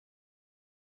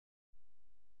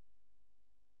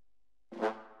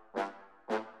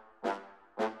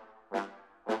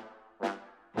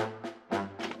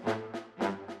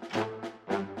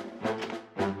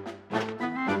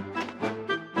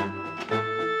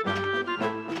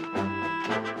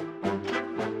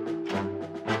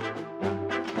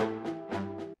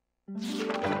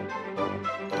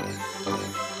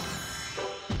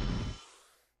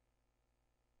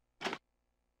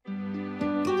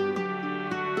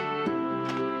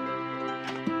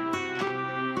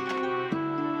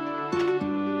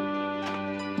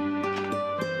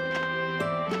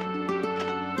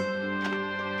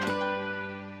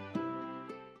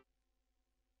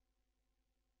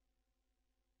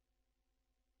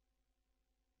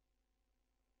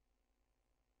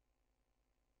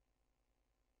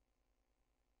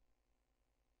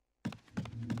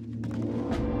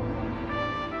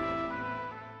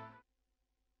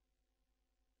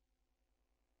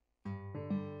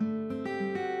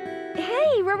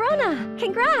Hey, Rorona!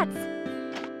 Congrats!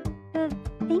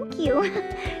 Thank you.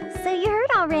 So you heard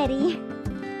already.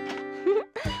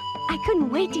 I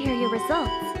couldn't wait to hear your results.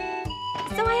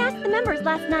 So I asked the members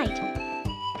last night.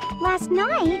 Last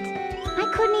night?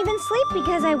 I couldn't even sleep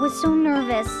because I was so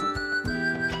nervous.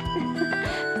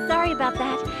 Sorry about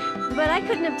that, but I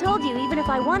couldn't have told you even if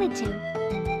I wanted to.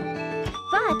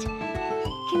 But,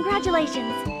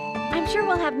 congratulations. I'm sure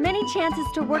we'll have many chances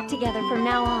to work together from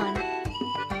now on.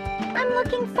 I'm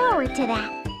looking forward to that.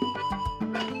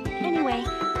 Anyway,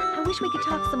 I wish we could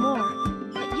talk some more,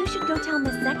 but you should go tell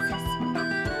Miss Sexus.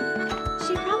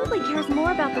 She probably cares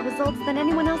more about the results than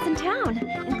anyone else in town,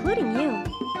 including you.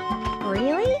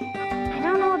 Really? I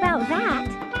don't know about that.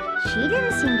 She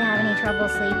didn't seem to have any trouble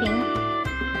sleeping.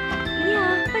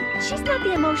 Yeah, but she's not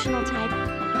the emotional type.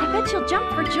 I bet she'll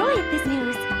jump for joy at this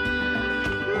news.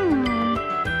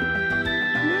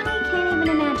 I can't even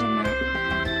imagine that.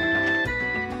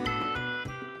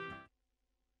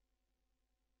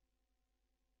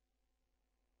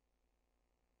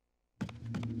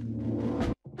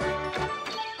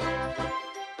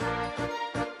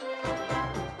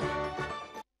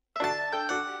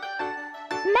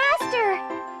 Master!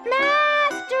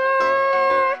 Master!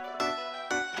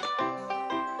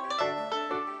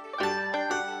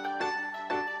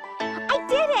 I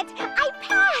did it! I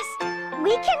passed!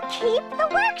 We can keep the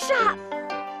workshop!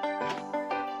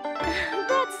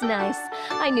 That's nice.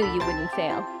 I knew you wouldn't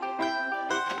fail.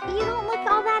 You don't look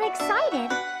all that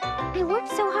excited. I worked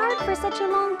so hard for such a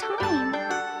long time.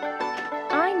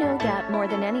 I know that more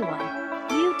than anyone.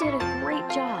 You did a great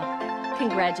job.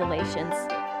 Congratulations.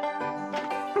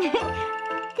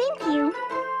 Thank you.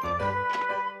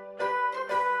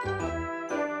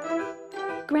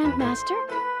 Grandmaster,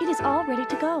 it is all ready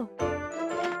to go.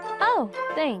 Oh,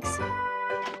 thanks.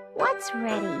 What's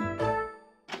ready?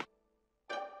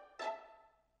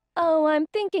 Oh, I'm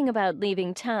thinking about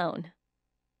leaving town.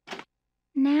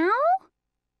 Now?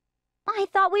 I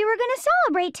thought we were going to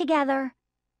celebrate together.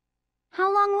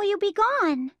 How long will you be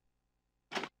gone?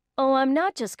 Oh, I'm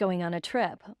not just going on a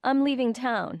trip. I'm leaving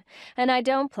town, and I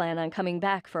don't plan on coming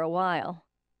back for a while.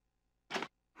 What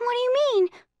do you mean?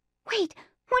 Wait,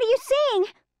 what are you saying?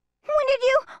 When did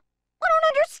you... I don't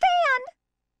understand!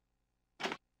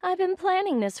 I've been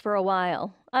planning this for a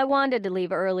while. I wanted to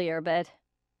leave earlier, but...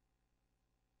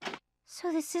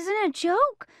 So this isn't a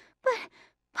joke? But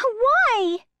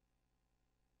why?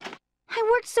 I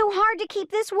worked so hard to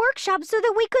keep this workshop so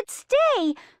that we could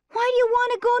stay. Why do you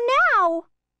want to go now?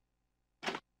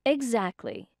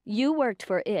 Exactly. You worked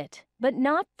for it, but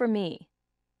not for me.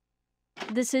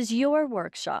 This is your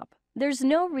workshop. There's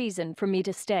no reason for me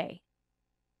to stay.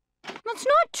 That's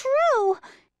not true.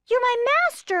 You're my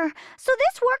master, so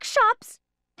this workshop's...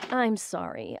 I'm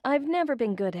sorry. I've never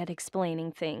been good at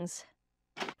explaining things.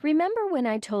 Remember when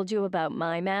I told you about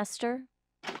my master?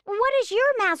 What does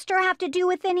your master have to do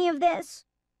with any of this?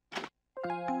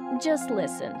 Just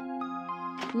listen.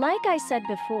 Like I said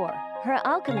before, her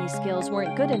alchemy skills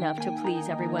weren't good enough to please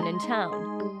everyone in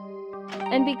town.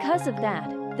 And because of that,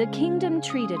 the kingdom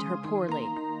treated her poorly.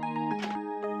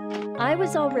 I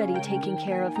was already taking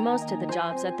care of most of the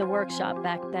jobs at the workshop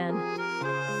back then.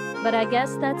 But I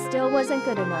guess that still wasn't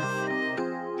good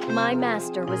enough. My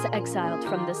master was exiled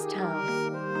from this town.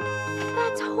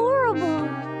 That's horrible.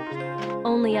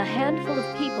 Only a handful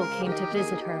of people came to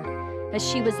visit her as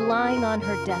she was lying on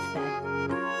her deathbed.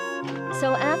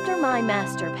 So after my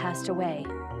master passed away,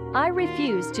 I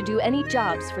refused to do any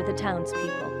jobs for the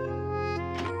townspeople.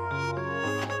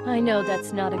 I know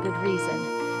that's not a good reason,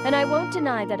 and I won't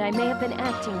deny that I may have been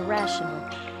acting rational.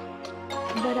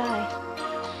 But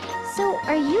So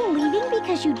are you leaving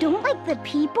because you don't like the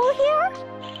people here?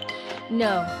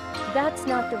 No, that's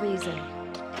not the reason.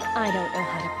 I don't know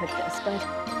how to put this, but...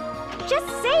 Just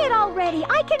say it already!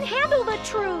 I can handle the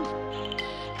truth!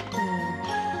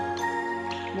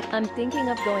 I'm thinking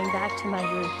of going back to my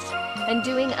roots and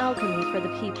doing alchemy for the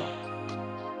people.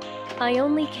 I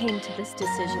only came to this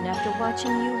decision after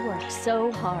watching you work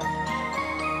so hard.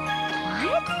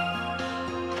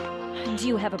 What? Do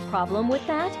you have a problem with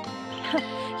that?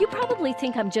 You probably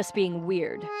think I'm just being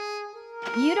weird.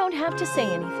 You don't have to say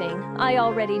anything. I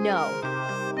already know.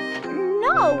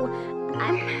 No!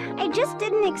 I just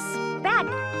didn't expect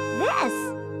this.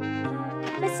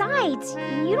 Besides,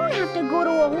 you don't have to go to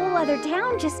a whole other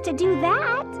town just to do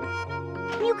that.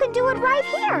 You can do it right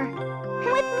here,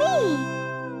 with me.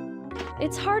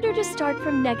 It's harder to start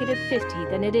from -50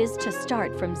 than it is to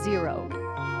start from 0.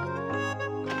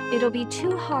 It'll be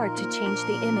too hard to change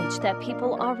the image that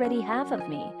people already have of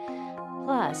me.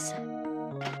 Plus,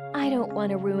 I don't want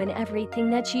to ruin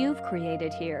everything that you've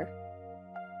created here.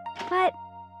 But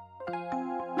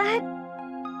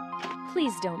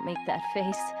Please don't make that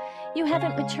face. You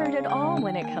haven't matured at all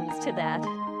when it comes to that.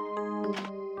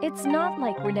 It's not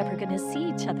like we're never gonna see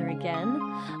each other again.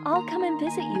 I'll come and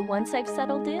visit you once I've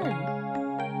settled in.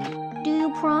 Do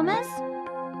you promise?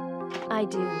 I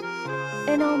do.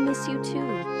 And I'll miss you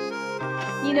too.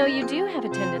 You know, you do have a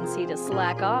tendency to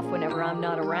slack off whenever I'm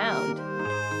not around.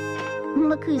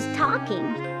 Look who's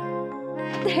talking.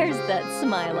 There's that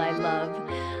smile I love.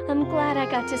 I'm glad I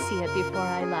got to see it before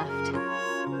I left.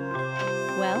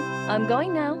 Well, I'm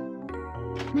going now.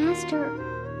 Master...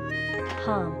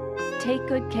 Hom, take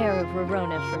good care of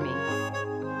Rorona for me.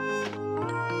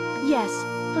 Yes,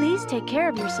 please take care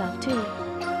of yourself too.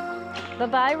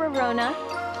 Bye-bye, Rorona.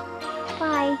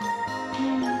 Bye.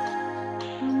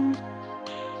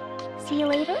 See you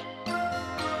later?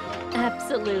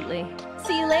 Absolutely.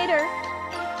 See you later.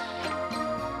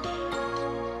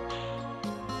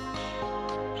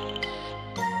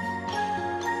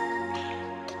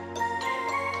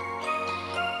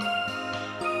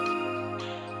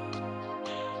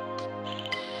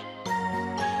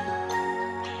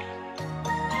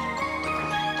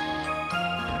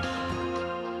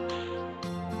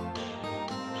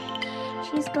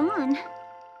 She's gone.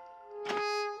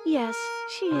 Yes,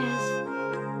 she is.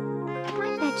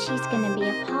 I bet she's gonna be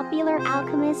a popular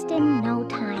alchemist in no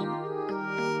time.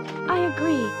 I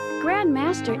agree.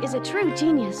 Grandmaster is a true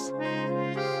genius.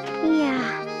 Yeah,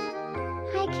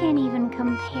 I can't even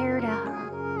compare to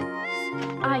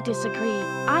her. I disagree.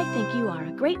 I think you are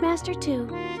a great master too.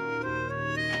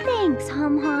 Thanks,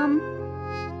 Hum Hum.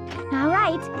 All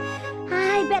right,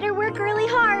 I better work really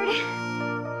hard.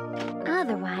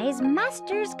 Otherwise,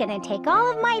 Master's gonna take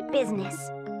all of my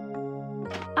business.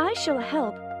 I shall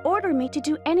help. Order me to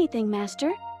do anything,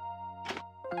 Master.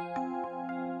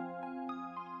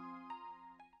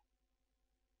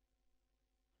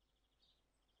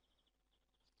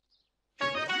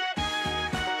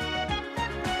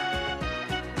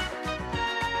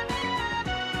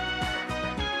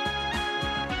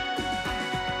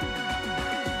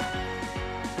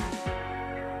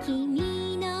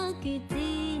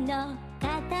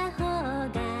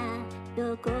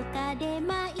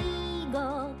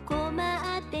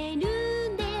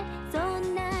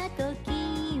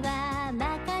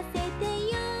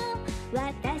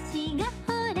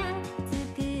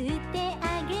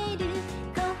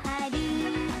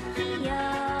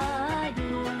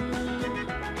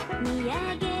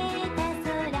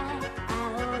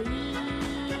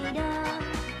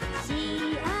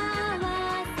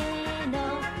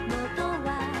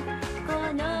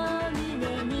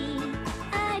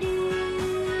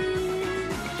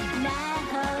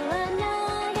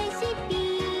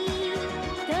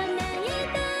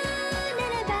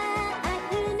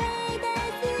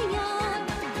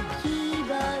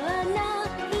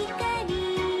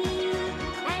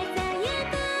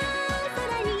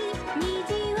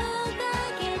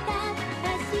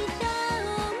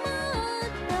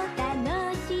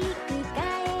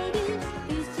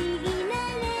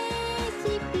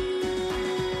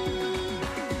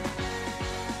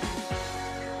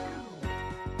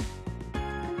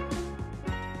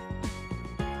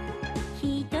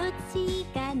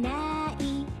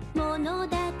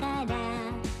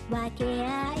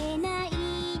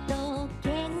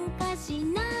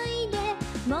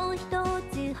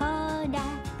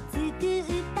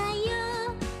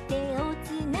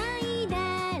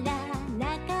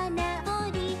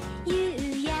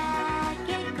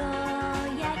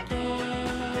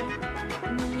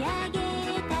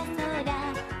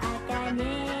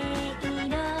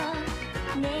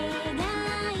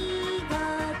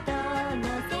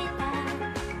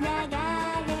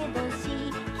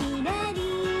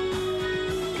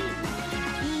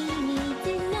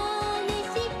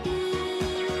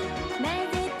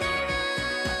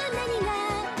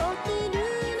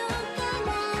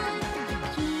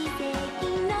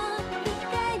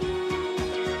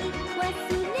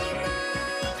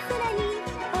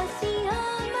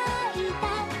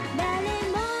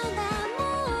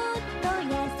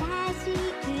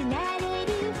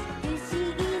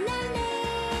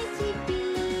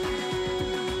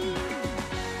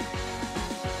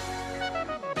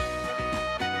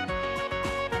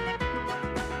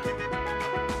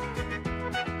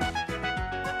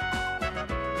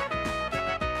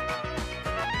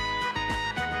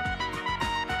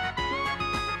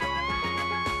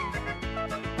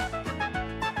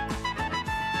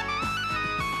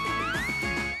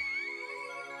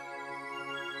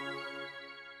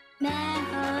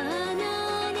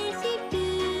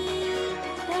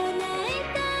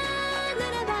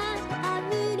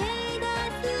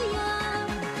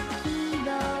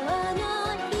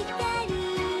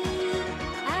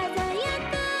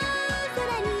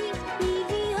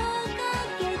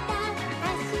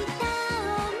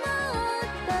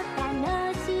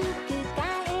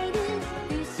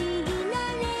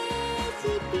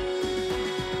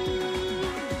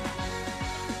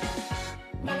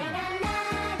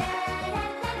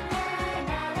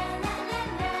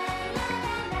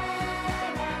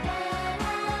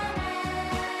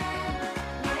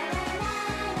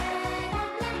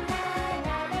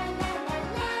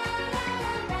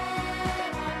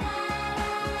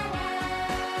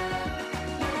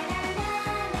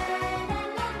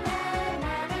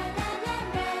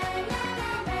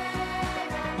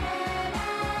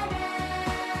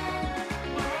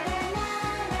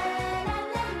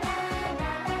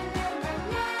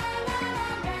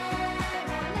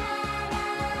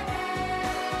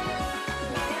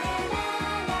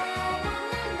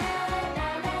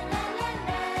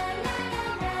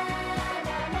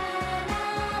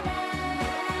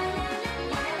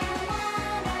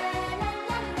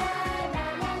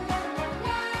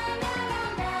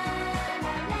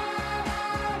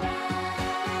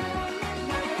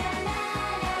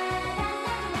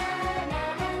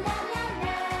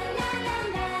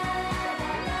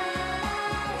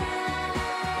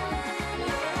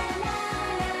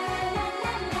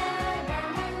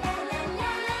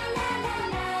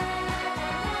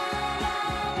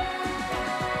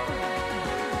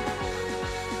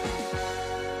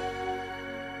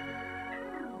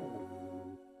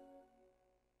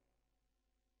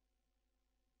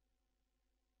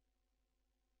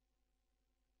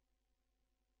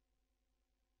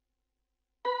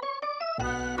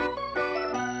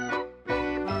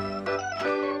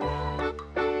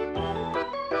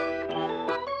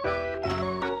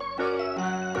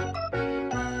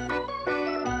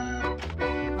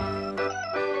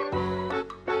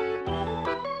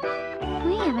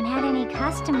 We haven't had any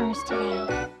customers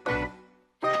today.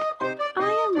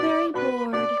 I am very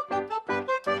bored.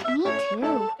 Me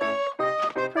too.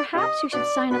 Perhaps you should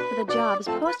sign up for the jobs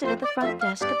posted at the front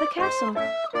desk of the castle.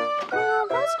 Well,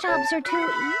 those jobs are too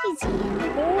easy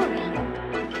and boring.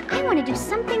 I want to do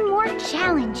something more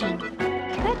challenging.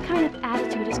 That kind of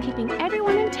attitude is keeping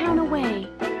everyone in town away.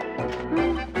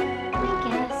 I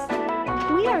guess.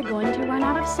 We are going to run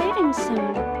out of savings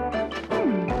soon. You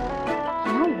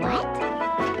know what?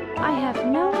 I have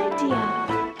no idea.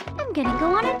 I'm gonna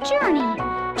go on a journey,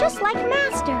 just like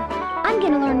Master. I'm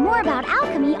gonna learn more about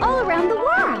alchemy all around the world.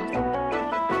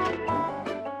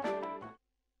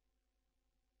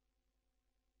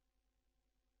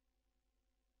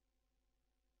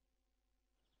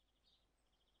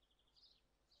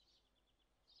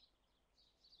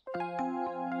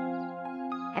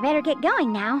 I better get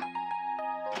going now.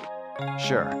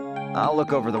 Sure. I'll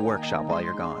look over the workshop while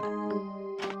you're gone.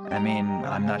 I mean,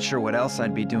 I'm not sure what else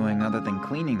I'd be doing other than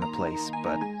cleaning the place,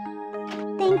 but...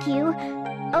 Thank you.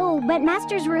 Oh, but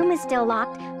Master's room is still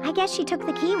locked. I guess she took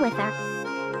the key with her.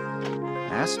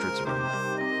 Astrid's room?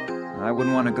 I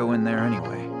wouldn't want to go in there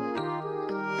anyway.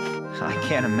 I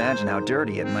can't imagine how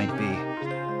dirty it might be.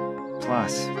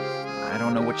 Plus, I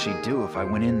don't know what she'd do if I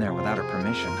went in there without her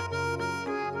permission.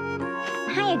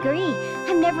 I agree.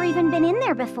 I've never even been in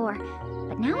there before.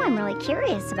 But now I'm really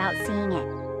curious about seeing it.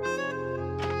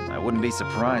 I wouldn't be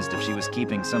surprised if she was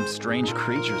keeping some strange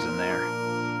creatures in there.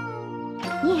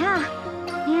 Yeah.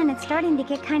 Man, it's starting to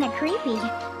get kind of creepy.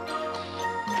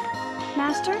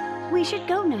 Master, we should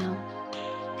go now.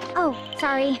 Oh,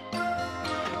 sorry.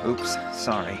 Oops,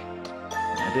 sorry.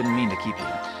 I didn't mean to keep you.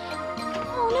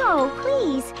 Oh no,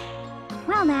 please.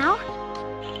 Well now.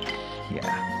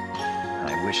 Yeah.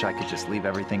 I wish I could just leave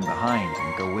everything behind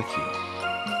and go with you.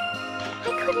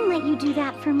 I couldn't let you do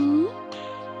that for me.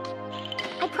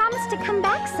 I promised to come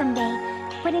back someday,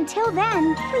 but until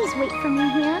then, please wait for me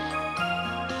here.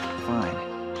 Fine.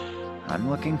 I'm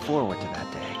looking forward to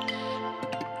that day.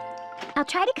 I'll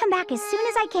try to come back as soon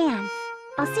as I can.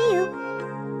 I'll see you.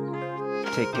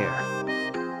 Take care.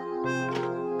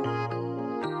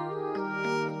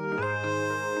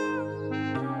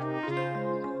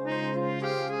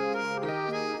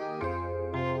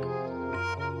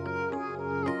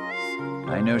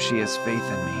 I know she has faith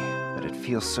in me, but it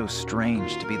feels so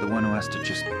strange to be the one who has to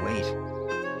just wait.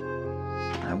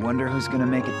 I wonder who's gonna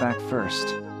make it back first.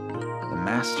 The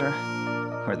master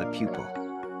or the pupil?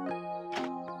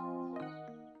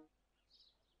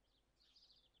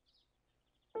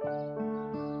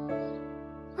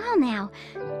 Well now,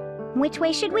 which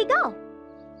way should we go?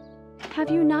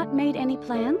 Have you not made any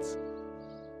plans?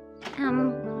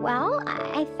 Well,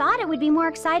 I thought it would be more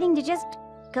exciting to just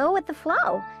go with the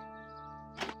flow.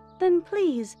 Then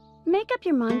please, make up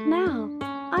your mind now.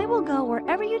 I will go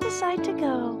wherever you decide to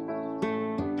go.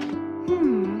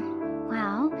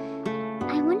 Well,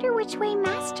 I wonder which way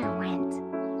Master went.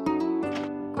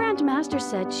 Grand Master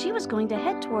said she was going to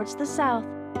head towards the south.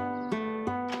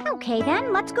 Okay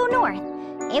then, let's go north.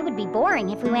 It would be boring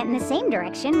if we went in the same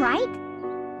direction, right?